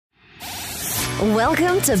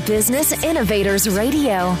Welcome to Business Innovators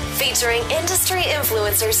Radio, featuring industry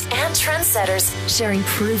influencers and trendsetters sharing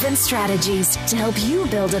proven strategies to help you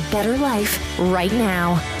build a better life right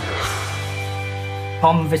now.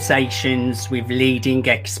 Conversations with leading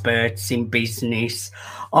experts in business.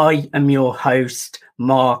 I am your host,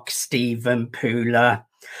 Mark Stephen Pooler.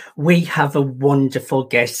 We have a wonderful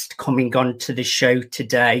guest coming on to the show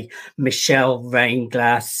today, Michelle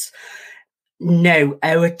Reinglass. Now,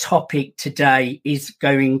 our topic today is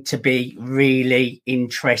going to be really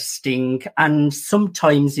interesting, and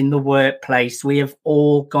sometimes in the workplace we have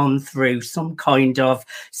all gone through some kind of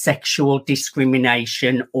sexual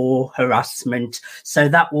discrimination or harassment, so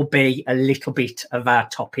that will be a little bit of our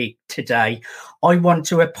topic today. I want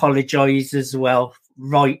to apologise as well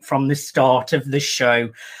right from the start of the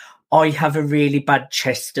show. I have a really bad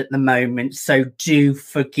chest at the moment, so do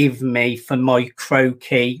forgive me for my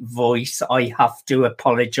croaky voice. I have to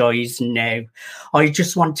apologise now. I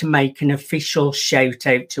just want to make an official shout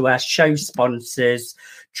out to our show sponsors,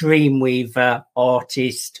 Dreamweaver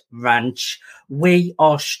Artist Ranch. We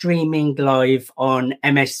are streaming live on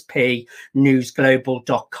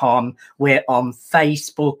mspnewsglobal.com. We're on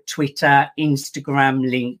Facebook, Twitter, Instagram,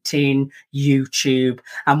 LinkedIn, YouTube,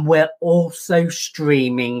 and we're also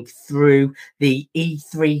streaming through the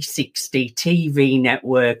E360 TV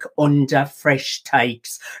network under Fresh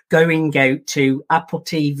Takes, going out to Apple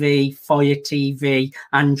TV, Fire TV,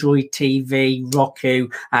 Android TV, Roku,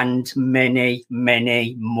 and many,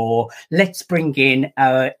 many more. Let's bring in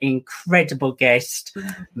our incredible guest,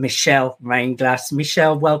 Michelle Reinglass.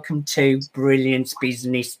 Michelle, welcome to Brilliance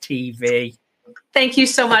Business TV. Thank you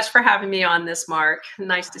so much for having me on this, Mark.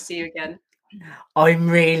 Nice to see you again. I'm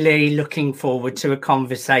really looking forward to a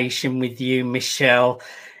conversation with you, Michelle.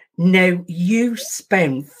 Now, you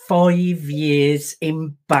spent 5 years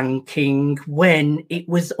in banking when it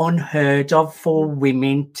was unheard of for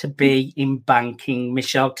women to be in banking.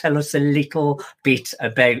 Michelle, tell us a little bit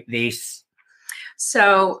about this.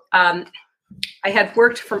 So I had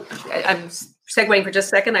worked for, I'm segueing for just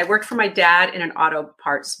a second. I worked for my dad in an auto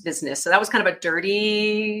parts business. So that was kind of a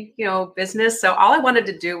dirty, business. So all I wanted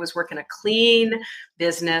to do was work in a clean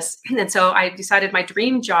business. And so I decided my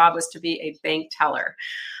dream job was to be a bank teller.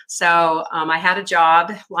 So I had a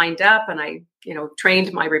job lined up and I,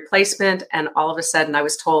 trained my replacement, and all of a sudden I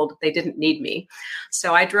was told they didn't need me.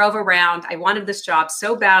 So I drove around. I wanted this job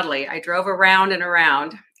so badly. I drove around and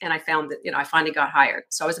around, and I found that, I finally got hired.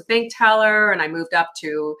 So I was a bank teller, and I moved up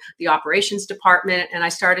to the operations department, and I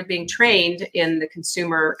started being trained in the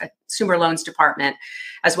consumer loans department,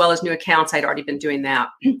 as well as new accounts. I'd already been doing that.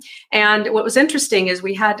 And what was interesting is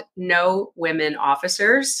we had no women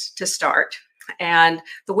officers to start. And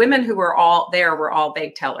the women who were all there were all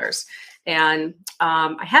bank tellers. And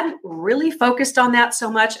I hadn't really focused on that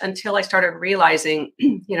so much until I started realizing,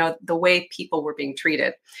 the way people were being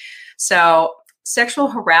treated. So sexual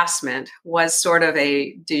harassment was sort of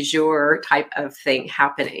a du jour type of thing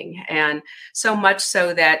happening. And so much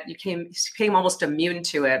so that you became almost immune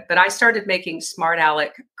to it. But I started making smart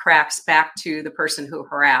aleck cracks back to the person who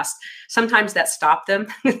harassed. Sometimes that stopped them.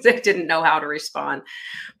 They didn't know how to respond.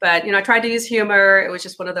 But, I tried to use humor. It was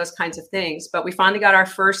just one of those kinds of things. But we finally got our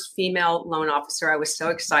first female loan officer. I was so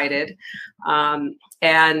excited.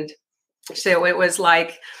 And so it was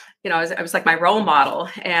like, I was like my role model,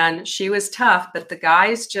 and she was tough, but the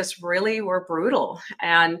guys just really were brutal.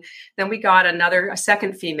 And then we got a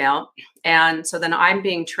second female. And so then I'm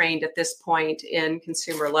being trained at this point in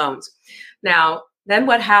consumer loans. Now, then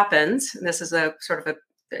what happens, and this is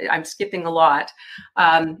I'm skipping a lot,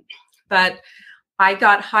 but I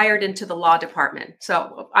got hired into the law department.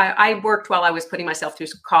 So I worked while I was putting myself through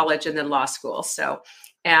college and then law school.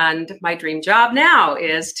 And my dream job now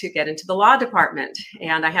is to get into the law department.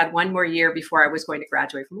 And I had one more year before I was going to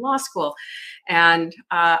graduate from law school. And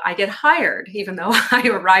I get hired, even though I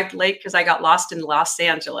arrived late because I got lost in Los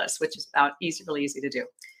Angeles, which is really easy to do.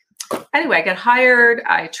 Anyway, I get hired.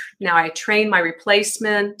 Now I train my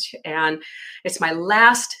replacement, and it's my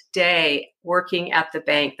last day working at the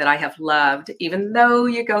bank that I have loved, even though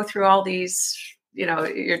you go through all these,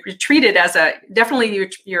 you're treated as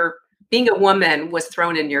you're being a woman was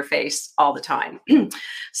thrown in your face all the time.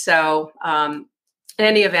 So in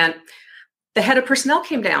any event, the head of personnel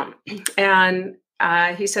came down and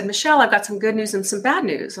he said, Michelle, I've got some good news and some bad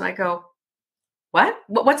news. And I go, what?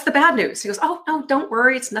 What's the bad news? He goes, oh, no, don't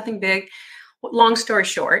worry. It's nothing big. Long story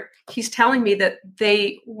short, he's telling me that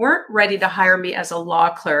they weren't ready to hire me as a law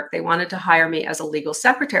clerk. They wanted to hire me as a legal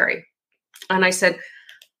secretary. And I said,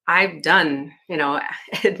 I've done,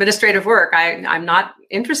 administrative work. I'm not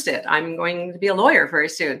interested. I'm going to be a lawyer very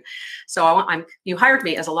soon. So you hired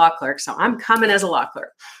me as a law clerk. So I'm coming as a law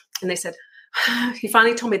clerk. And they said, he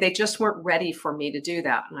finally told me they just weren't ready for me to do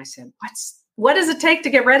that. And I said, what does it take to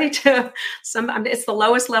get ready to it's the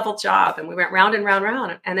lowest level job. And we went round and round and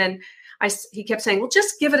round. And then he kept saying, well,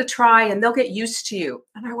 just give it a try and they'll get used to you.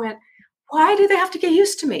 And I went, why do they have to get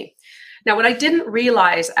used to me? Now, what I didn't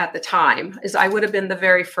realize at the time is I would have been the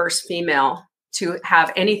very first female to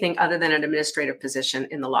have anything other than an administrative position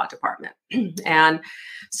in the law department. And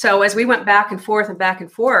so as we went back and forth,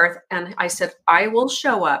 and I said, I will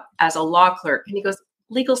show up as a law clerk. And he goes,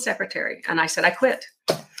 legal secretary. And I said, I quit.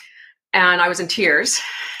 And I was in tears.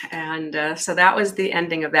 And so that was the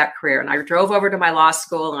ending of that career. And I drove over to my law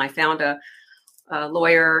school and I found a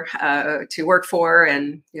lawyer to work for.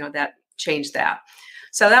 And, that changed that.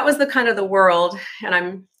 So that was the kind of the world, and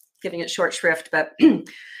I'm giving it short shrift, but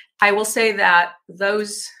I will say that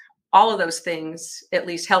all of those things at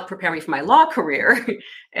least helped prepare me for my law career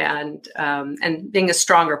and being a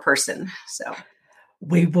stronger person. So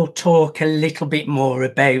we will talk a little bit more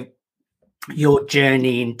about your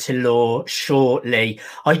journey into law shortly.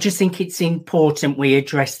 I just think it's important we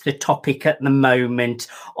address the topic at the moment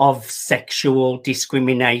of sexual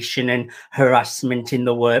discrimination and harassment in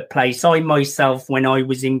the workplace. I myself, when I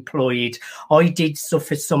was employed, I did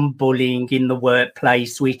suffer some bullying in the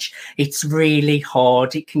workplace, which it's really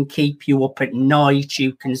hard. It can keep you up at night.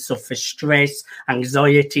 You can suffer stress,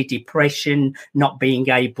 anxiety, depression, not being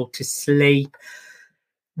able to sleep.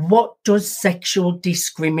 What does sexual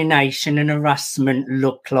discrimination and harassment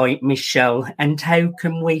look like, Michelle, and how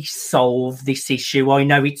can we solve this issue? I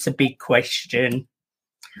know it's a big question.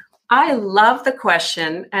 I love the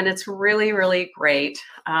question, and it's really, really great.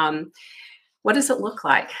 What does it look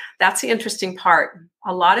like? That's the interesting part.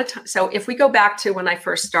 A lot of times, so if we go back to when I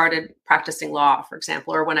first started practicing law, for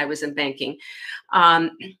example, or when I was in banking,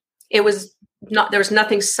 there was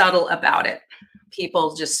nothing subtle about it.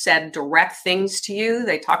 People just said direct things to you.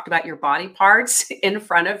 They talked about your body parts in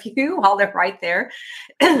front of you while they're right there.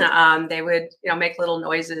 They would, make little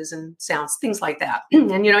noises and sounds, things like that.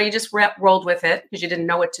 And, you just rolled with it because you didn't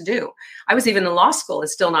know what to do. I was even in law school and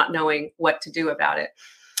still not knowing what to do about it.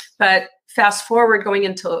 But fast forward going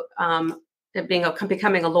into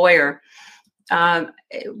becoming a lawyer,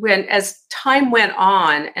 as time went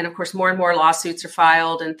on, and of course, more and more lawsuits are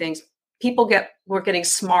filed and things, were getting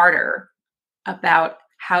smarter about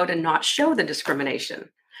how to not show the discrimination.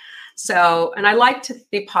 So, and I like to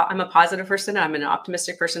I'm a positive person. I'm an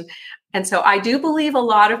optimistic person. And so I do believe a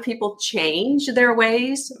lot of people change their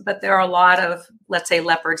ways, but there are a lot of, let's say,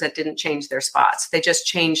 leopards that didn't change their spots. They just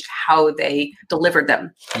changed how they delivered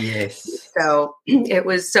them. Yes. So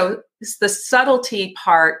it's the subtlety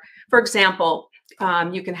part. For example,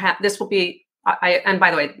 you can have, this will be, and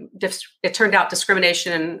by the way, it turned out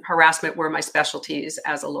discrimination and harassment were my specialties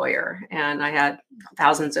as a lawyer. And I had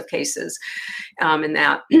thousands of cases in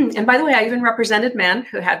that. And by the way, I even represented men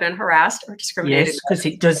who had been harassed or discriminated. Yes, because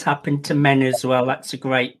it does happen to men as well. That's a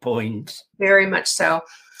great point. Very much so.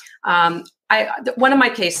 One of my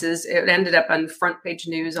cases, it ended up on front page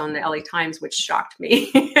news on the LA Times, which shocked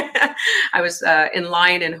me. I was in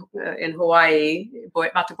line in Hawaii,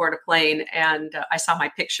 about to board a plane, and I saw my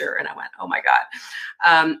picture, and I went, "Oh my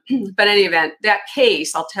God!" But in any event, that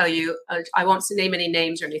case, I'll tell you, I won't name any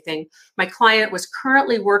names or anything. My client was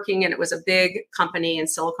currently working, and it was a big company in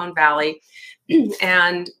Silicon Valley,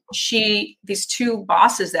 and these two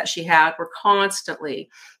bosses that she had were constantly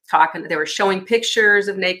talking. They were showing pictures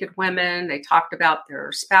of naked women. They talked about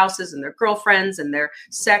their spouses and their girlfriends and their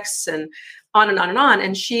sex and on and on and on.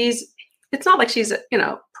 And it's not like she's,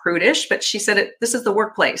 prudish, but she said, this is the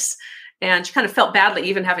workplace. And she kind of felt badly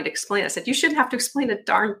even having to explain. I said, you shouldn't have to explain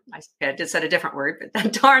I did said a different word, but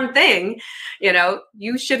that darn thing,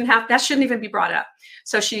 you shouldn't have, that shouldn't even be brought up.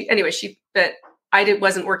 So but I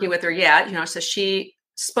wasn't working with her yet, so she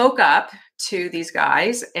spoke up to these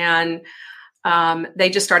guys, and they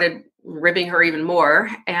just started ribbing her even more.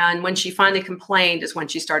 And when she finally complained is when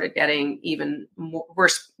she started getting even more,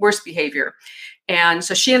 worse behavior. And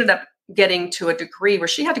so she ended up getting to a degree where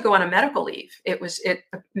she had to go on a medical leave. It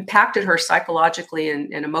impacted her psychologically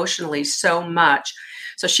and emotionally so much.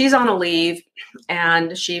 So she's on a leave,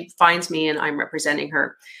 and she finds me, and I'm representing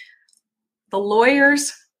her. The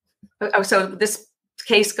lawyers, so this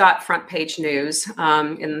case got front page news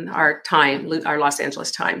in our Los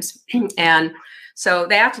Angeles Times. And so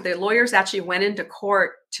the lawyers actually went into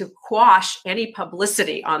court to quash any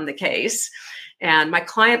publicity on the case. And my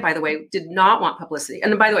client, by the way, did not want publicity.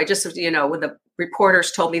 And by the way, just so you know, when the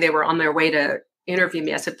reporters told me they were on their way to interview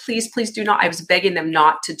me. I said, please do not. I was begging them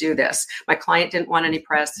not to do this. My client didn't want any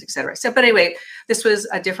press, et cetera. So, but anyway, this was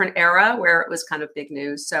a different era where it was kind of big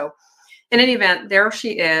news. So in any event, there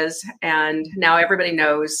she is. And now everybody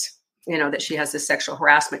knows, that she has this sexual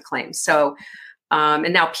harassment claim. So,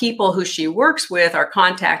 and now people who she works with are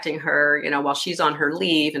contacting her, while she's on her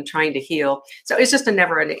leave and trying to heal. So it's just a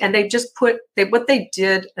never ending. And they just what they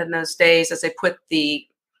did in those days is they put the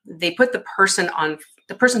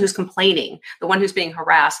person who's complaining, the one who's being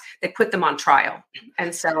harassed, they put them on trial.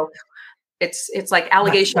 And so it's like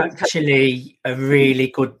allegations. That's actually a really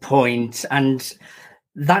good point. And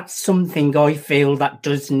that's something I feel that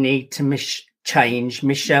does need to change,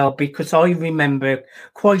 Michelle, because I remember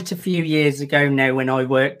quite a few years ago now when I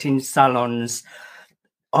worked in salons,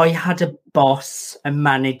 I had a boss, a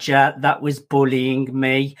manager that was bullying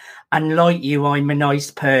me. And like you, I'm a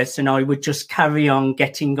nice person. I would just carry on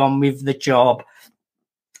getting on with the job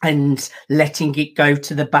and letting it go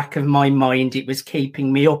to the back of my mind. It was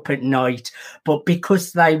keeping me up at night. But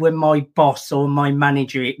because they were my boss or my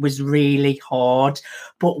manager, it was really hard.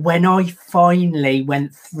 But when I finally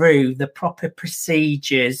went through the proper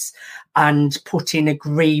procedures and put in a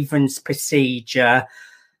grievance procedure,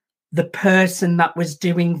 the person that was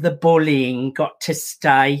doing the bullying got to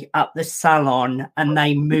stay at the salon, and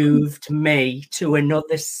they moved me to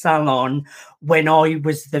another salon when I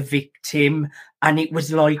was the victim. And it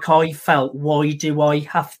was like I felt, why do I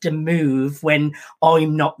have to move when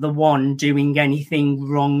I'm not the one doing anything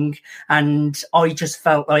wrong? And I just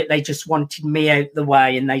felt like they just wanted me out the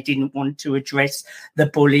way and they didn't want to address the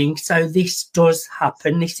bullying. So this does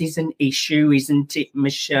happen. This is an issue, isn't it,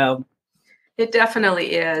 Michelle? It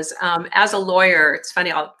definitely is. As a lawyer, it's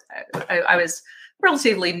funny. I was a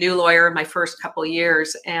relatively new lawyer in my first couple of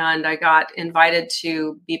years, and I got invited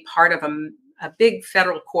to be part of a big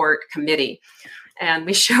federal court committee. And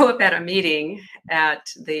we show up at a meeting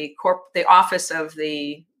at the office of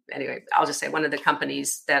I'll just say one of the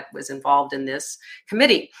companies that was involved in this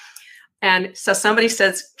committee. And so somebody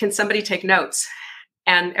says, can somebody take notes?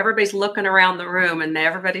 And everybody's looking around the room, and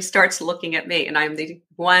everybody starts looking at me, and I'm the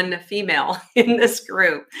one female in this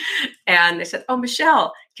group. And they said, oh,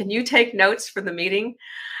 Michelle, can you take notes for the meeting?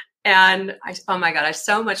 And oh my God, I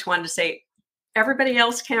so much wanted to say, everybody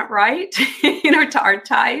else can't write, to our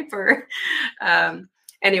type or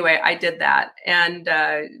anyway, I did that. And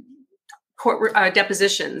court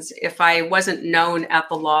depositions, if I wasn't known at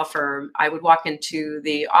the law firm, I would walk into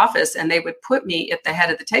the office and they would put me at the head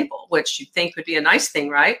of the table, which you'd think would be a nice thing,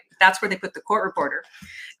 right? That's where they put the court reporter.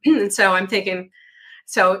 And so I'm thinking,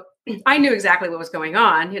 so I knew exactly what was going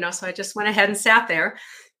on, so I just went ahead and sat there,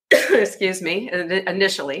 excuse me,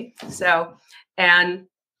 initially. So, and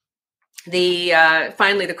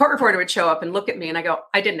finally the court reporter would show up and look at me, and I go,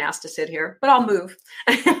 I didn't ask to sit here, but I'll move.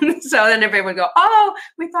 So then everybody would go, oh,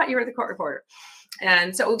 we thought you were the court reporter.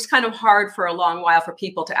 And so it was kind of hard for a long while for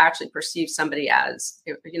people to actually perceive somebody as,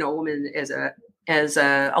 a woman as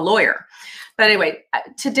a lawyer. But anyway,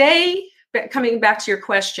 today, coming back to your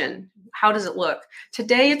question, how does it look?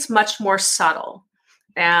 Today, it's much more subtle,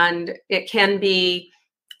 and it can be,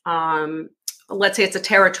 let's say it's a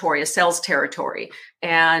territory, a sales territory.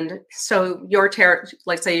 And so your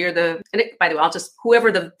let's say you're by the way,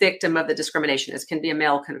 whoever the victim of the discrimination is, can be a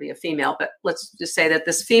male, can be a female, but let's just say that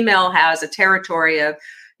this female has a territory of,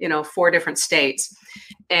 4 different states,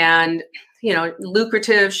 and,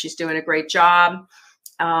 lucrative, she's doing a great job.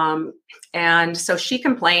 And so she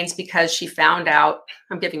complains because she found out,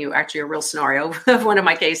 I'm giving you actually a real scenario of one of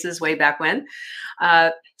my cases way back when.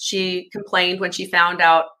 She complained when she found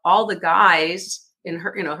out all the guys in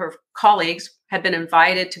her, her colleagues had been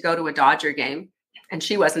invited to go to a Dodger game, and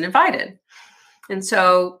she wasn't invited. And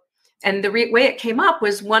so, and the way it came up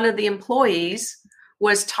was one of the employees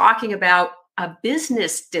was talking about a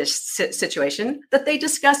business situation that they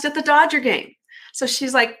discussed at the Dodger game. So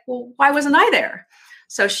she's like, well, why wasn't I there?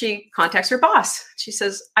 So she contacts her boss. She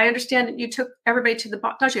says, I understand that you took everybody to the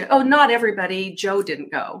Dodger game. Oh, not everybody. Joe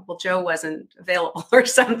didn't go. Well, Joe wasn't available or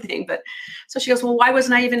something. But so she goes, well, why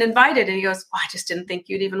wasn't I even invited? And he goes, I just didn't think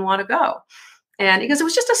you'd even want to go. And he goes, it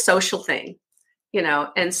was just a social thing,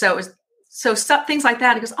 and so it was, so things like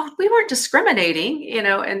that. He goes, oh, we weren't discriminating,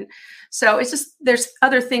 and so it's just, there's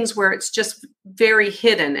other things where it's just very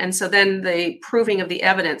hidden. And so then the proving of the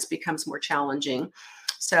evidence becomes more challenging.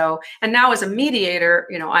 So, and now as a mediator,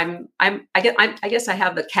 I guess I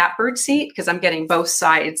have the catbird seat because I'm getting both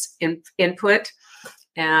sides input,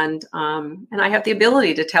 and I have the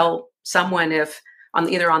ability to tell someone if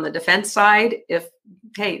either on the defense side, if,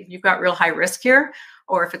 hey, you've got real high risk here,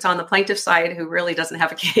 or if it's on the plaintiff side who really doesn't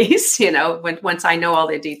have a case, once I know all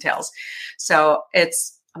the details. So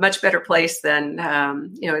a much better place than,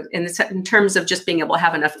 in terms of just being able to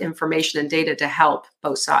have enough information and data to help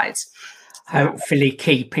both sides. Hopefully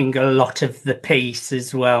keeping a lot of the peace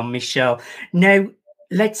as well, Michelle. Now,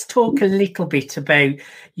 let's talk a little bit about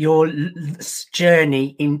your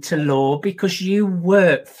journey into law, because you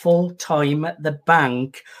work full-time at the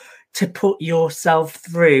bank to put yourself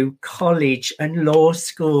through college and law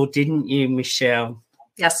school, didn't you, Michelle?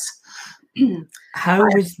 Yes. How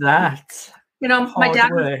was that?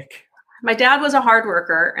 My dad was a hard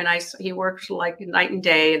worker, and he worked like night and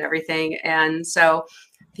day and everything. And so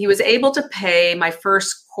he was able to pay my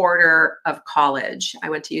first quarter of college. I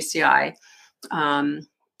went to UCI.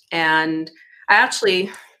 And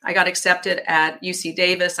I got accepted at UC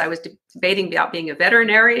Davis. I was debating about being a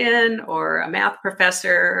veterinarian or a math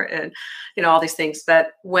professor and, all these things.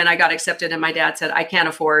 But when I got accepted, and my dad said, I can't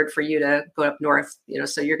afford for you to go up north,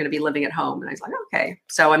 so you're going to be living at home. And I was like, okay.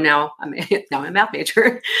 So I'm now a math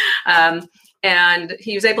major. And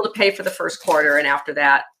he was able to pay for the first quarter. And after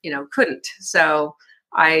that, couldn't. So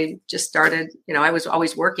I just started, I was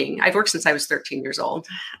always working. I've worked since I was 13 years old.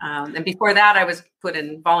 And before that, I was put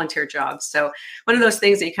in volunteer jobs. So one of those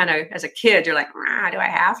things that you kind of, as a kid, you're like, do I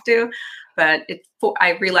have to? But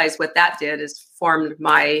I realized what that did is formed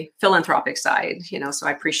my philanthropic side, so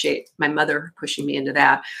I appreciate my mother pushing me into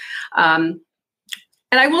that. And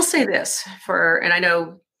I will say this and I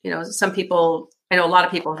know, a lot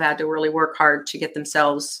of people have had to really work hard to get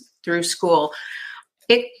themselves through school.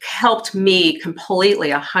 It helped me completely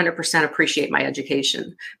 100% appreciate my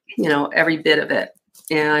education, every bit of it.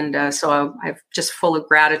 And so I'm just full of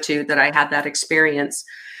gratitude that I had that experience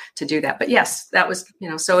to do that. But yes, that was,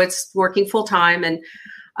 so it's working full time. And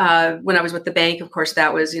when I was with the bank, of course,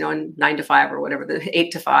 that was, 9 to 5 or whatever, the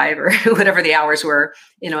 8 to 5 or whatever the hours were,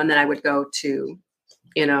 and then I would go to,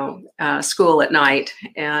 school at night,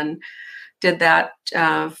 and did that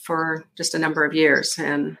for just a number of years.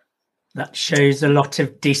 And that shows a lot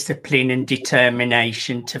of discipline and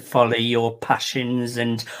determination to follow your passions.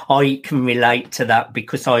 And I can relate to that,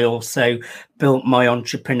 because I also built my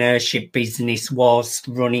entrepreneurship business whilst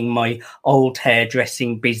running my old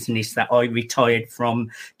hairdressing business that I retired from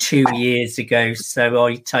 2 years ago. So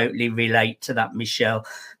I totally relate to that, Michelle.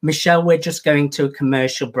 Michelle, we're just going to a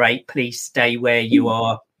commercial break. Please stay where you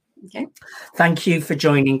are. Okay. Thank you for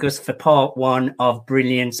joining us for part 1 of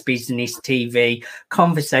Brilliance Business TV,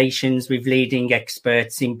 conversations with leading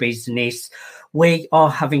experts in business. We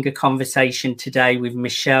are having a conversation today with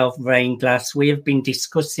Michelle Reinglass. We have been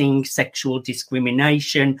discussing sexual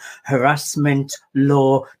discrimination, harassment,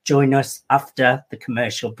 law. Join us after the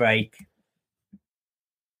commercial break.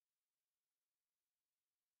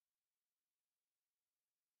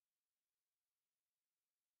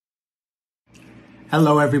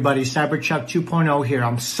 Hello, everybody. Cyberchuck 2.0 here.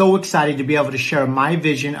 I'm so excited to be able to share my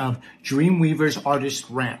vision of Dreamweavers Artist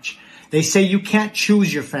Ranch. They say you can't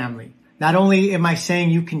choose your family. Not only am I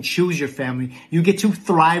saying you can choose your family, you get to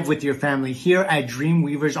thrive with your family here at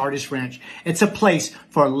Dreamweavers Artist Ranch. It's a place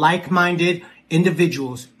for like-minded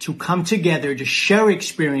individuals to come together to share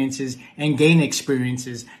experiences and gain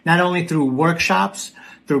experiences, not only through workshops,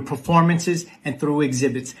 through performances, and through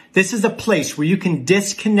exhibits. This is a place where you can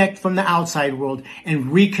disconnect from the outside world and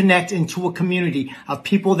reconnect into a community of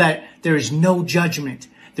people that there is no judgment.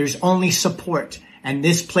 There's only support. And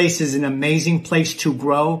this place is an amazing place to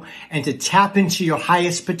grow and to tap into your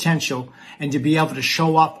highest potential and to be able to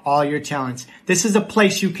show off all your talents. This is a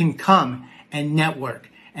place you can come and network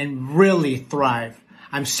and really thrive.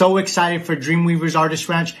 I'm so excited for Dreamweavers Artist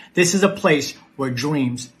Ranch. This is a place where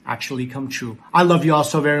dreams actually come true. I love you all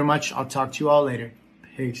so very much. I'll talk to you all later.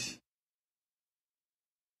 Peace.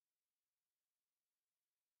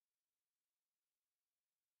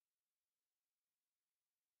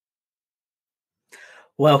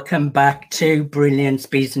 Welcome back to Brilliance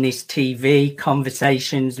Business TV,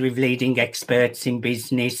 conversations with leading experts in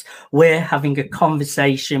business. We're having a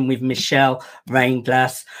conversation with Michelle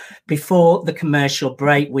Reinglass. Before the commercial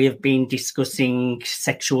break, we have been discussing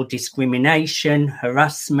sexual discrimination,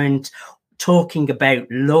 harassment, talking about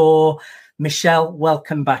law. Michelle,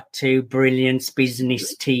 welcome back to Brilliance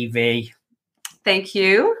Business TV. Thank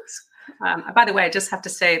you. By the way, I just have to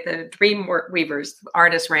say the Dreamweavers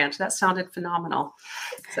Artist Ranch, that sounded phenomenal.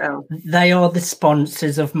 So they are the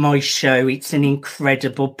sponsors of my show. It's an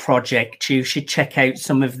incredible project. You should check out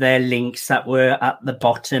some of their links that were at the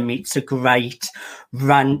bottom. It's a great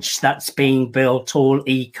ranch that's being built, all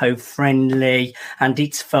eco-friendly, and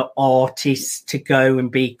it's for artists to go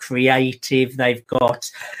and be creative. They've got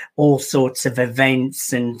all sorts of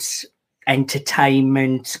events and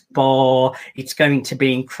entertainment bar. It's going to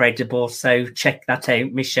be incredible. So check that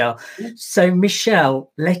out, Michelle. So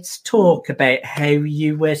Michelle, let's talk about how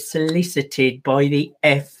you were solicited by the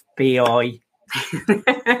FBI.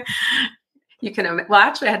 You can, well,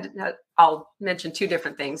 actually, I'll mention two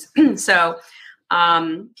different things. So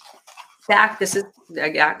this is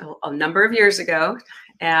a number of years ago,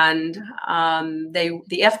 and the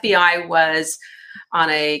FBI was on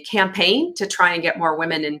a campaign to try and get more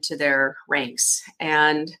women into their ranks.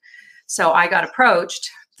 And so I got approached.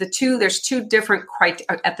 There's two different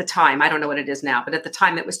criteria at the time. I don't know what it is now, but at the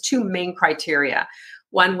time it was two main criteria.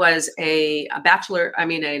 One was an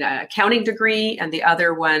accounting degree, and the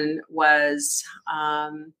other one was,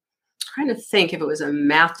 trying to think if it was a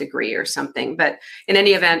math degree or something. But in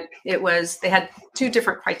any event, they had two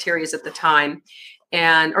different criteria at the time.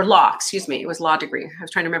 It was law degree. I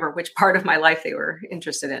was trying to remember which part of my life they were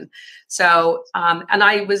interested in. So, and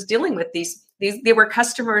I was dealing with these, they were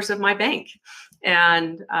customers of my bank.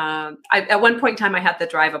 And at one point in time, I had the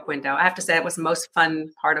drive-up window. I have to say it was the most fun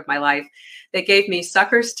part of my life. They gave me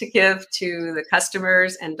suckers to give to the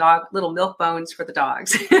customers and little milk bones for the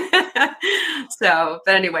dogs.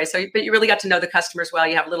 But you really got to know the customers well.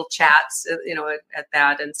 You have little chats, at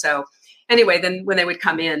that. And so anyway, then when they would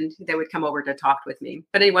come in, they would come over to talk with me.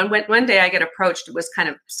 But anyway, one day I get approached. It was kind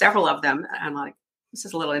of several of them. I'm like, this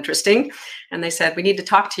is a little interesting. And they said, we need to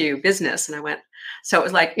talk to you business. And I went, so it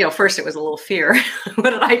was like, first it was a little fear.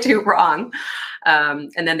 What did I do wrong?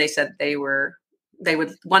 And then they said they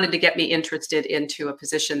wanted to get me interested into a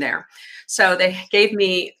position there. So they gave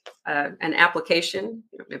me an application.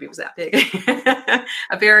 Maybe it was that big,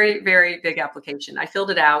 a very, very big application. I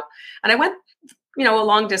filled it out and I went, a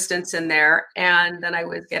long distance in there, and then I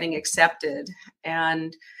was getting accepted.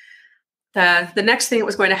 And the next thing that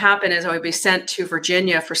was going to happen is I would be sent to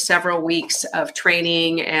Virginia for several weeks of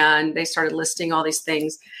training, and they started listing all these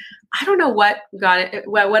things. I don't know what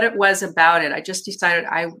it was about it. I just decided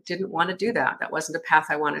I didn't want to do that. That wasn't a path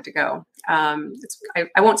I wanted to go. I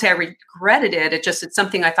won't say I regretted it. It's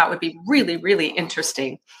something I thought would be really, really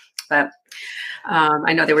interesting. But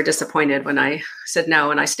I know they were disappointed when I said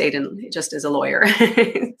no, and I stayed in just as a lawyer.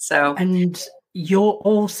 And you're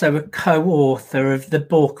also a co-author of the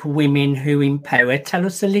book Women Who Empower. Tell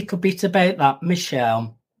us a little bit about that,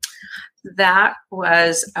 Michelle. That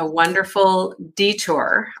was a wonderful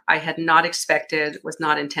detour I had not expected, was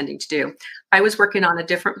not intending to do. I was working on a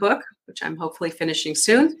different book, which I'm hopefully finishing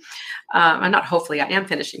soon. Not hopefully, I am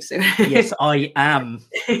finishing soon. Yes, I am.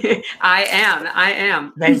 I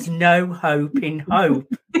am. There's no hope in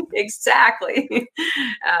hope. Exactly.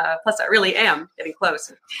 Plus, I really am getting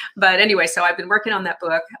close. But anyway, so I've been working on that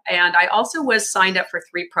book. And I also was signed up for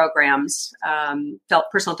 3 programs,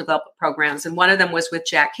 personal development programs. And one of them was with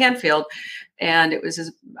Jack Canfield. And it was,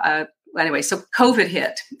 so COVID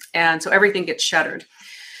hit. And so everything gets shuttered.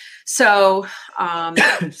 So,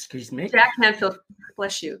 excuse me, Jack Canfield,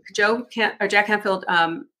 bless you. Jack Canfield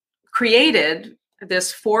created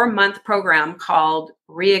this 4-month program called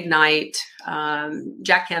Reignite,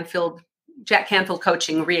 Jack Canfield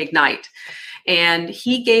Coaching Reignite. And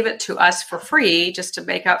he gave it to us for free just to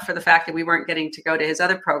make up for the fact that we weren't getting to go to his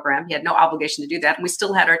other program. He had no obligation to do that. And we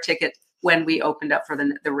still had our ticket when we opened up for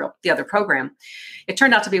the other program. It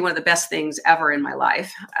turned out to be one of the best things ever in my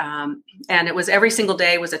life. And it was every single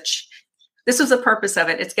day this was the purpose of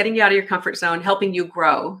it. It's getting you out of your comfort zone, helping you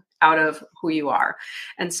grow out of who you are.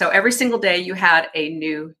 And so every single day you had a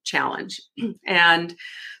new challenge. And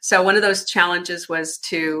so one of those challenges was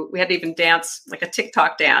we had to even dance like a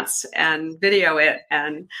TikTok dance and video it.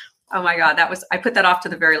 And oh my God, I put that off to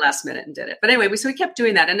the very last minute and did it. But anyway, so we kept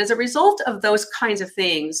doing that. And as a result of those kinds of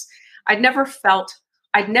things, I'd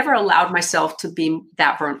never allowed myself to be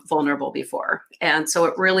that vulnerable before. And so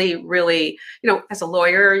it really, really, as a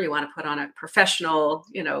lawyer, you want to put on a professional,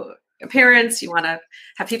 appearance. You want to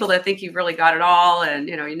have people that think you've really got it all and,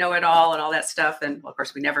 you know it all and all that stuff. And well, of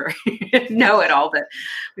course we never know it all, but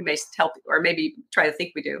we may help or maybe try to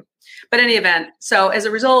think we do. But in any event, so as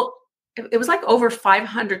a result, it was like over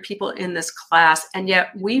 500 people in this class. And yet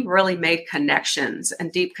we really made connections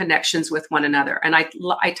and deep connections with one another. And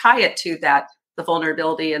I tie it to that, the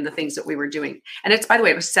vulnerability and the things that we were doing. And by the way,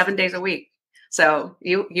 it was 7 days a week. So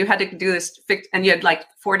you had to do this, and you had like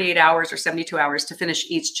 48 hours or 72 hours to finish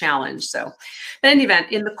each challenge. So in any event,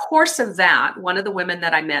 in the course of that, one of the women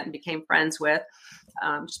that I met and became friends with,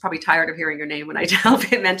 she's probably tired of hearing your name when I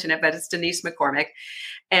mention it, but it's Denise McCormick.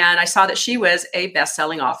 And I saw that she was a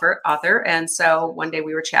best-selling author. And so one day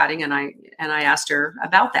we were chatting and I asked her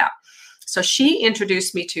about that. So she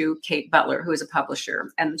introduced me to Kate Butler, who is a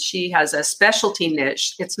publisher, and she has a specialty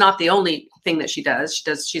niche. It's not the only thing that she does.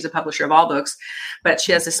 She's a publisher of all books, but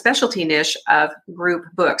she has a specialty niche of group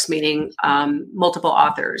books, meaning multiple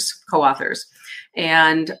authors, co-authors.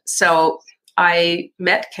 And so I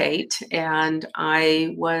met Kate, and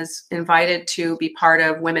I was invited to be part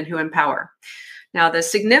of Women Who Empower. Now, the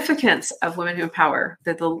significance of Women Who Empower,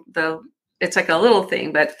 it's like a little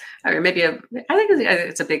thing, but I think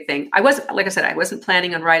it's a big thing. I wasn't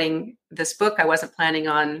planning on writing this book. I wasn't planning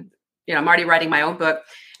on, I'm already writing my own book.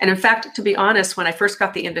 And in fact, to be honest, when I first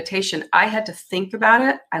got the invitation, I had to think about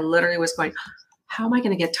it. I literally was going, how am I going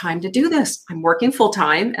to get time to do this? I'm working full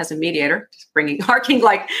time as a mediator, working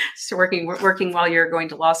while you're going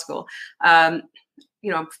to law school. I'm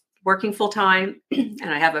working full time, and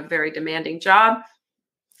I have a very demanding job.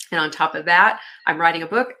 And on top of that, I'm writing a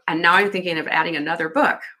book, and now I'm thinking of adding another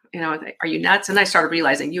book. Are you nuts? And I started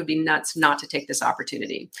realizing you'd be nuts not to take this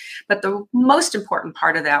opportunity. But the most important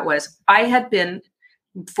part of that was I had been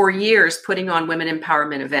for years putting on women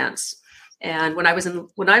empowerment events. And when I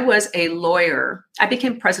was a lawyer, I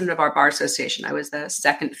became president of our bar association. I was the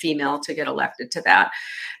second female to get elected to that.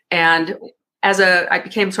 And I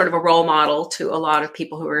became sort of a role model to a lot of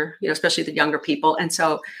people who were, especially the younger people. And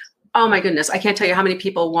so, oh my goodness, I can't tell you how many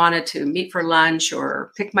people wanted to meet for lunch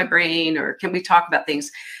or pick my brain or can we talk about things?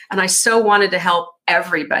 And I so wanted to help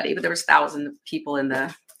everybody, but there was thousands of people in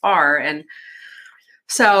the bar. And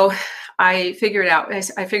so I figured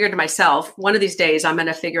to myself, one of these days I'm going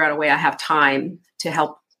to figure out a way I have time to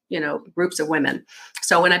help, groups of women.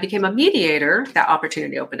 So when I became a mediator, that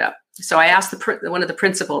opportunity opened up. So I asked one of the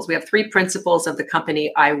principals. We have 3 principals of the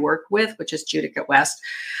company I work with, which is Judicate West.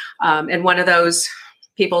 And one of those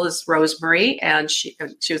people is Rosemary, and she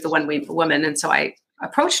was the one woman. And so I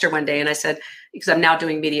approached her one day and I said, because I'm now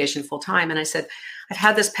doing mediation full time. And I said, I've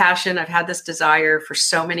had this passion, I've had this desire for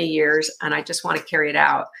so many years, and I just want to carry it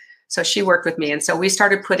out. So she worked with me. And so we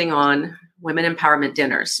started putting on women empowerment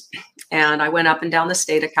dinners. And I went up and down the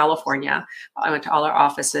state of California. I went to all our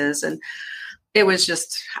offices, and it was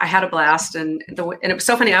just, I had a blast. And it was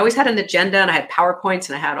so funny. I always had an agenda, and I had PowerPoints,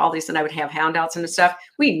 and I had all these, and I would have handouts and stuff.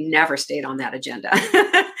 We never stayed on that agenda,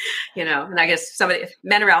 and I guess if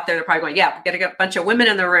men are out there, they're probably going, yeah, we got a bunch of women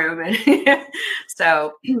in the room. And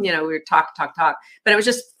so, we would talk. But it was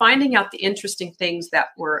just finding out the interesting things that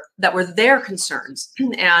were their concerns.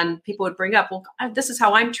 And people would bring up, well, this is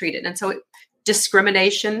how I'm treated. And so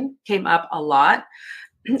discrimination came up a lot.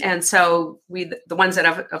 And so the ones of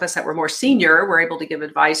us that were more senior were able to give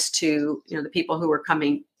advice to, the people who were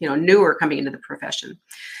coming, newer coming into the profession.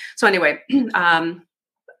 So anyway,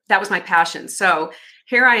 that was my passion. So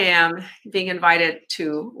here I am being invited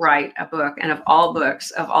to write a book, and of all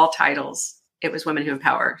books, of all titles, it was Women Who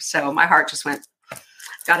Empower. So my heart just went,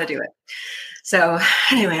 got to do it. So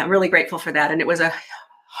anyway, I'm really grateful for that. And it was a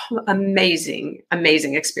amazing,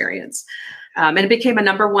 amazing experience. And it became a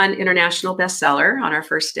 #1 international bestseller on our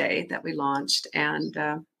first day that we launched. And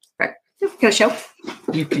go show.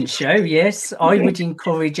 You can show, yes. I would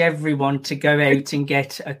encourage everyone to go out and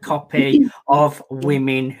get a copy of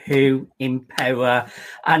Women Who Empower.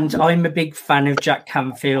 And I'm a big fan of Jack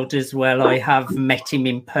Canfield as well. I have met him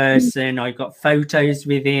in person. I got photos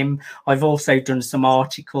with him. I've also done some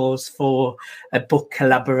articles for a book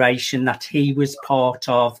collaboration that he was part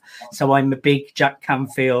of. So I'm a big Jack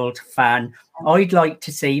Canfield fan. I'd like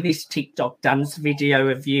to see this TikTok dance video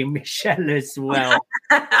of you, Michelle, as well.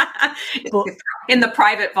 But in the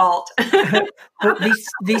private vault. But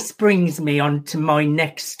this brings me on to my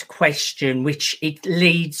next question, which it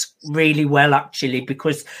leads really well, actually,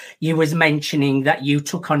 because you was mentioning that you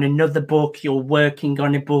took on another book, you're working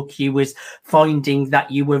on a book, you was finding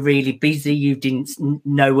that you were really busy, you didn't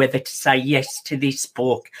know whether to say yes to this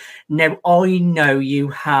book. Now, I know you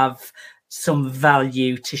have some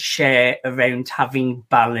value to share around having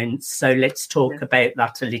balance. So let's talk about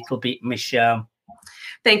that a little bit, Michelle.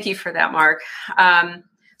 Thank you for that, Mark.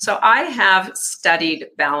 So I have studied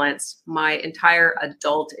balance my entire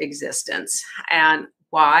adult existence. And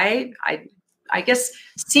why? I guess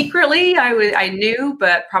secretly I knew,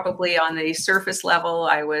 but probably on the surface level,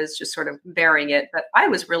 I was just sort of bearing it, but I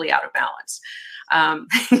was really out of balance.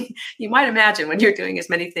 You might imagine when you're doing as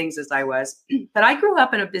many things as I was, but I grew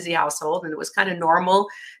up in a busy household, and it was kind of normal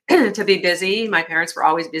to be busy. My parents were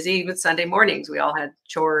always busy. Even Sunday mornings, we all had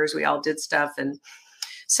chores, we all did stuff. And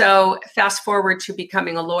so fast forward to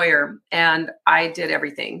becoming a lawyer, and I did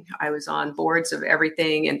everything. I was on boards of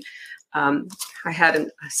everything. And I had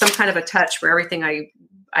some kind of a touch where everything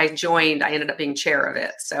I joined, I ended up being chair of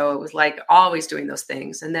it. So it was like always doing those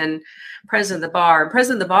things. And then president of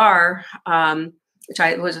the bar. which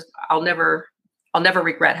I'll never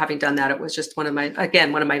regret having done that. It was just one of my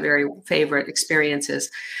very favorite experiences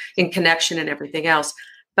in connection and everything else.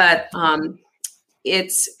 But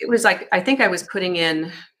it was like, I think I was putting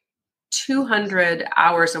in 200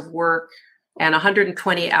 hours of work and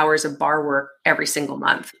 120 hours of bar work every single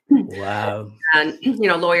month. Wow. And,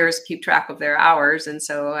 lawyers keep track of their hours. And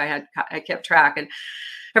so I kept track. And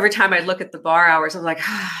every time I look at the bar hours, I'm like,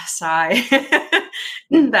 sigh,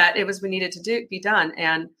 that we needed to be done.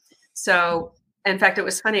 And so, in fact, it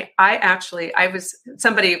was funny. I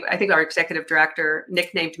think our executive director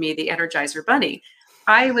nicknamed me the Energizer Bunny.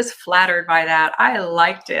 I was flattered by that. I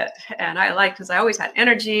liked it. And because I always had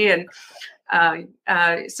energy. And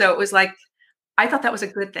so it was like, I thought that was a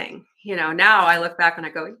good thing. Now I look back and I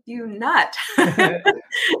go, you nut,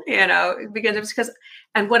 because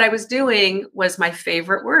and what I was doing was my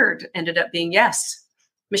favorite word ended up being yes.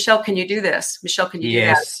 Michelle, can you do this? Michelle, can you do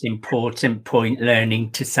that? Yes, important point, learning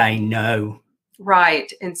to say no.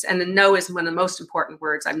 Right. And the no is one of the most important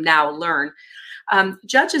words I've now learned.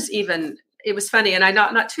 Judges even, it was funny, and I'm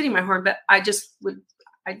not tooting my horn, but I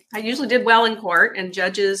usually did well in court, and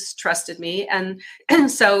judges trusted me. And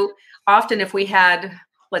so often if we had,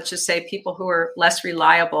 let's just say, people who were less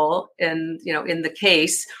reliable in the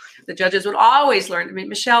case, the judges would always learn. I mean,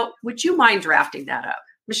 Michelle, would you mind drafting that up?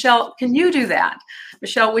 Michelle, can you do that?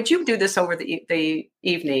 Michelle, would you do this over the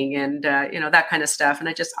evening? And, that kind of stuff.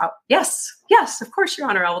 And yes, of course, Your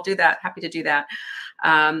Honor, I will do that. Happy to do that.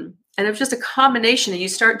 And it was just a combination. And you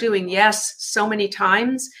start doing yes so many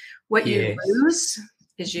times, what you lose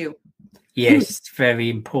is you. Yes, very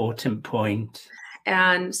important point.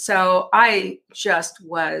 And so I just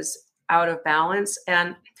was out of balance.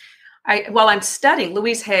 And while I'm studying,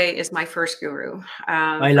 Louise Hay is my first guru.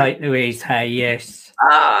 I like Louise Hay, yes.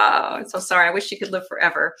 Oh, I'm so sorry. I wish she could live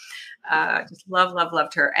forever. Just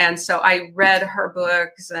loved her. And so I read her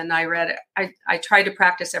books, and I tried to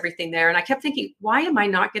practice everything there. And I kept thinking, why am I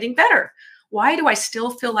not getting better? Why do I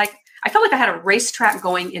still feel like I I had a racetrack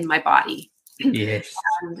going in my body? Yes.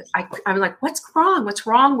 And I'm like, what's wrong? What's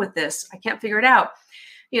wrong with this? I can't figure it out.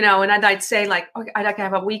 And I'd say, like, okay, I'd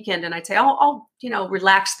have a weekend, and I'd say, I'll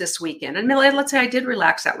relax this weekend. And let's say I did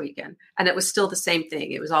relax that weekend, and it was still the same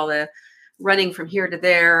thing. It was all the running from here to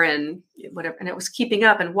there and whatever, and it was keeping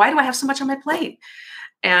up. And why do I have so much on my plate?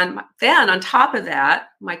 And then on top of that,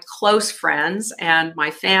 my close friends and my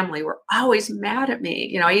family were always mad at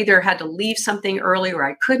me. I either had to leave something early or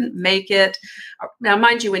I couldn't make it. Now,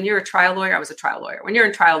 mind you, when you're a trial lawyer, I was a trial lawyer. When you're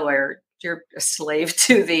a trial lawyer, you're a slave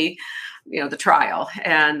to the trial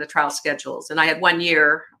and the trial schedules. And I had 1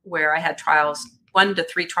 year where I had trials, 1 to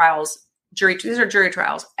 3 trials, these are jury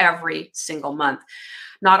trials every single month.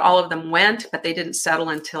 Not all of them went, but they didn't settle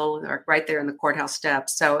until right there in the courthouse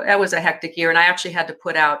steps. So that was a hectic year. And I actually had to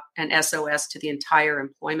put out an SOS to the entire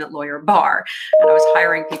employment lawyer bar. And I was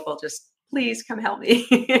hiring people, just please come help me.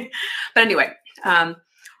 But anyway,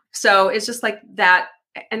 so it's just like that.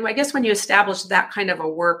 And I guess when you establish that kind of a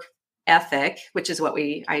work ethic, which is what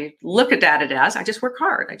I look at it as, I just work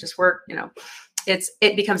hard. I just work,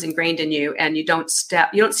 it becomes ingrained in you, and you don't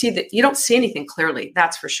see anything clearly.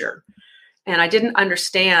 That's for sure. And I didn't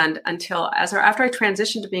understand until after I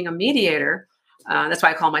transitioned to being a mediator. That's why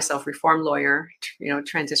I call myself reform lawyer.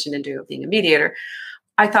 Transitioned into being a mediator.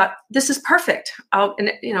 I thought, this is perfect. I'm going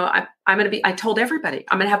to be. I told everybody,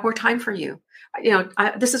 I'm going to have more time for you.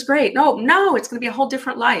 This is great. No, it's going to be a whole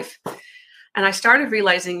different life. And I started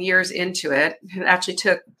realizing years into it actually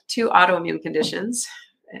took 2 autoimmune conditions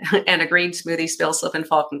and a green smoothie spill, slip and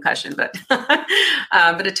fall concussion. But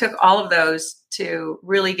it took all of those to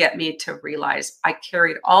really get me to realize I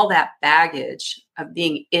carried all that baggage of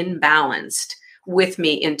being imbalanced with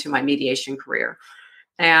me into my mediation career.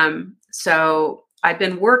 And so I've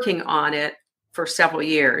been working on it for several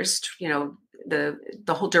years, the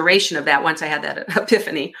whole duration of that, once I had that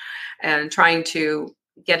epiphany, and trying to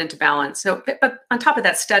get into balance. So, but on top of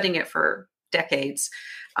that, studying it for decades.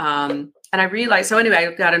 And I realized, so anyway,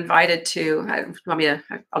 I got invited to,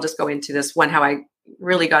 I'll just go into this one, how I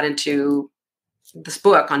really got into this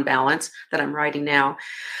book on balance that I'm writing now.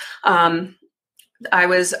 I'm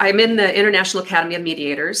in the International Academy of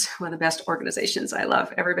Mediators, one of the best organizations. I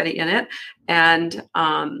love everybody in it. And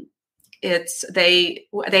they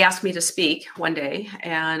asked me to speak one day,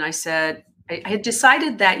 and I said, I had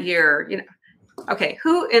decided that year, okay,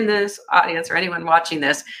 who in this audience or anyone watching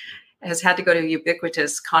this has had to go to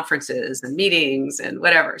ubiquitous conferences and meetings and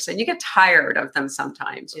whatever. So you get tired of them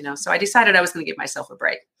sometimes, So I decided I was going to give myself a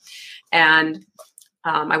break. And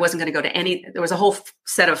I wasn't going to go to any, there was a whole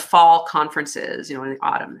set of fall conferences, in the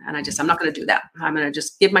autumn. And I'm not going to do that. I'm going to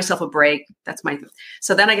just give myself a break.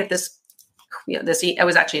 So then I get this it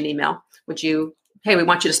was actually an email. Hey, we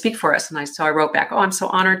want you to speak for us. And so I wrote back, oh, I'm so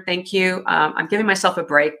honored. Thank you. I'm giving myself a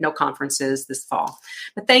break. No conferences this fall,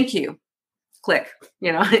 but thank you. Click,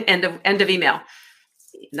 end of email.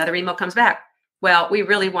 Another email comes back. Well, we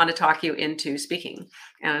really want to talk you into speaking.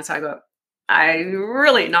 And so I go, I'm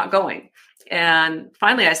really not going. And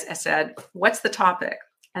finally I said, what's the topic?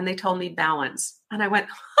 And they told me balance. And I went,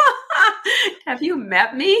 have you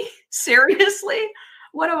met me? Seriously?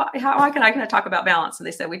 How can I talk about balance? And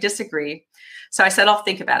they said, we disagree. So I said, I'll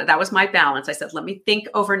think about it. That was my balance. I said, let me think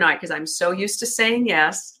overnight because I'm so used to saying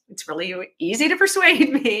yes. It's really easy to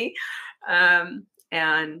persuade me.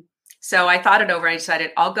 And so I thought it over. I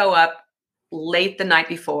decided I'll go up late the night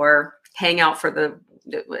before, hang out for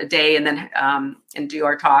a day and then and do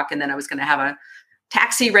our talk. And then I was going to have a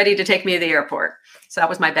taxi ready to take me to the airport. So that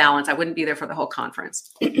was my balance. I wouldn't be there for the whole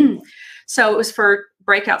conference. So it was for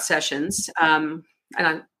breakout sessions.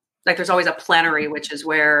 There's always a plenary, which is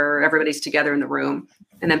where everybody's together in the room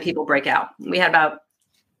and then people break out. We had about,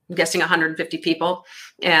 I'm guessing 150 people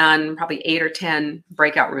and probably 8 or 10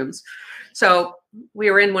 breakout rooms. So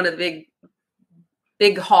we were in one of the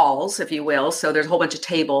big halls, if you will. So there's a whole bunch of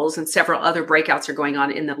tables and several other breakouts are going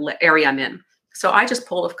on in the area I'm in. So I just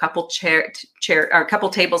pulled a couple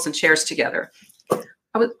tables and chairs together.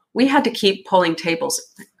 We had to keep pulling tables,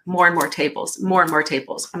 more and more tables.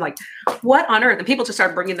 I'm like, what on earth? And people just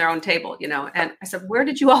started bringing their own table, and I said, where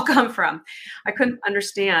did you all come from? I couldn't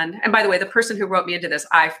understand. And by the way, the person who wrote me into this,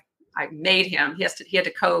 I made him, he had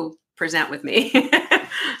to co-present with me.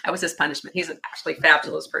 That was his punishment. He's actually a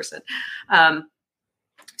fabulous person.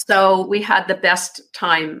 So we had the best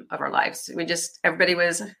time of our lives. Everybody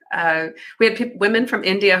was, we had women from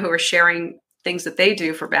India who were sharing things that they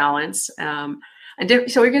do for balance.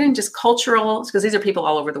 So we're getting just cultural, because these are people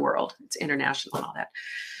all over the world. It's international and all that.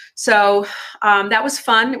 So that was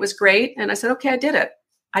fun. It was great. And I said, okay, I did it.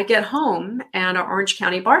 I get home and our Orange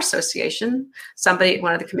County Bar Association,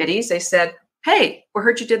 one of the committees, they said, hey, we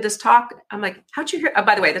heard you did this talk. I'm like, how'd you hear?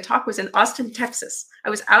 By the way, the talk was in Austin, Texas.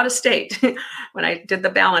 I was out of state when I did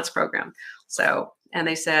the balance program. So, and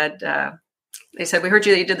they said, we heard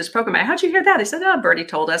you did this program. How'd you hear that? They said, oh, Bertie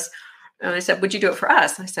told us. And I said, would you do it for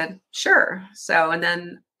us? I said, sure. So, and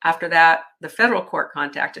then after that, the federal court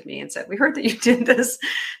contacted me and said, we heard that you did this.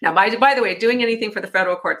 Now, by the way, doing anything for the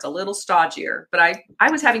federal court's a little stodgier, but I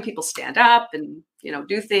was having people stand up and,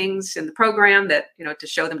 do things in the program that, to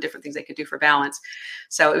show them different things they could do for balance.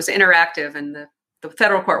 So it was interactive. And the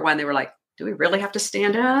federal court one, they were like, do we really have to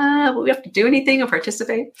stand up? Will we have to do anything or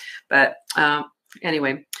participate? But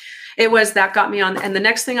anyway, that got me on. And the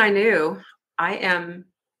next thing I knew, I am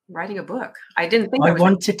writing a book. I didn't think I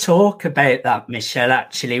want to talk about that, Michelle.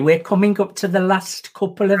 Actually, we're coming up to the last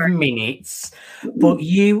couple of minutes, but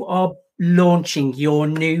you are launching your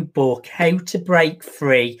new book, How to Break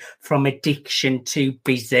Free from Addiction to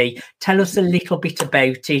Busy. Tell us a little bit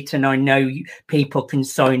about it, and I know people can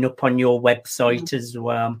sign up on your website as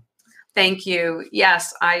well. Thank you.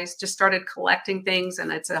 Yes, I just started collecting things,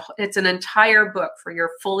 and it's an entire book for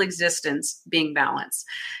your full existence being balanced.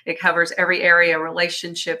 It covers every area,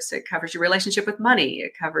 relationships. It covers your relationship with money.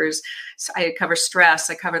 It covers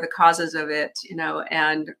stress. I cover the causes of it.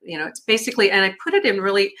 It's basically, and I put it in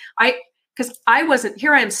really, because I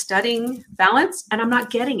am studying balance and I'm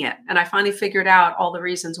not getting it. And I finally figured out all the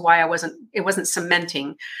reasons why it wasn't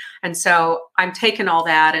cementing. And so I'm taking all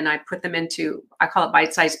that and I put them into, I call it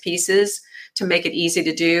bite-sized pieces to make it easy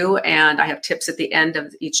to do. And I have tips at the end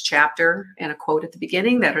of each chapter and a quote at the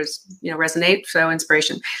beginning that is, resonate. So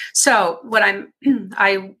inspiration. So what I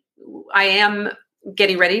am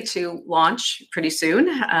getting ready to launch pretty soon.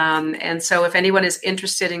 And so if anyone is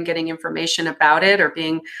interested in getting information about it or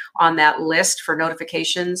being on that list for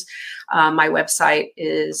notifications, my website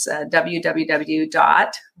is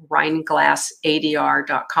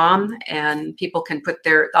www.reinglassadr.com, and people can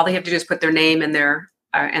all they have to do is put their name and their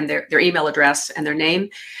email address and their name,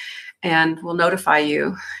 and we'll notify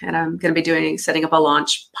you. And I'm going to be setting up a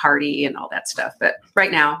launch party and all that stuff. But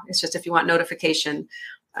right now it's just, if you want notification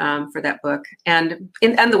for that book, and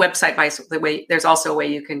the website, by the way, there's also a way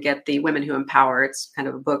you can get the Women Who Empower. It's kind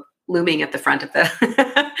of a book looming at the front of the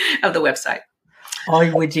of the website. I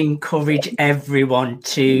would encourage everyone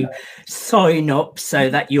to sign up so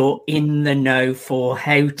that you're in the know for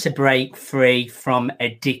how to break free from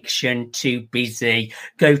addiction to busy.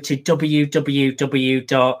 Go to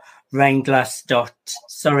www.reinglass.com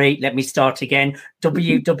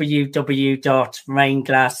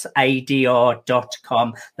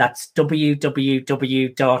www.reinglassadr.com. That's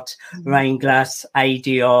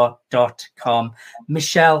www.reinglassadr.com.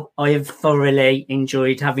 Michelle, I have thoroughly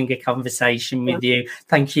enjoyed having a conversation with you.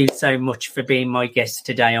 Thank you so much for being my guest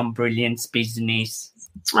today on Brilliance Business.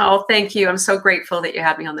 Oh, thank you. I'm so grateful that you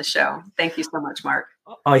had me on the show. Thank you so much, Mark.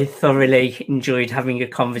 I thoroughly enjoyed having a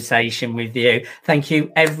conversation with you. Thank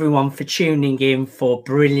you, everyone, for tuning in for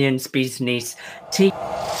Brilliance Business.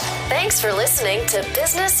 Thanks for listening to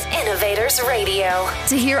Business Innovators Radio.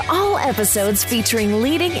 To hear all episodes featuring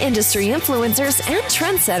leading industry influencers and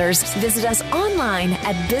trendsetters, visit us online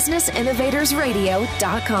at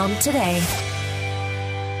businessinnovatorsradio.com today.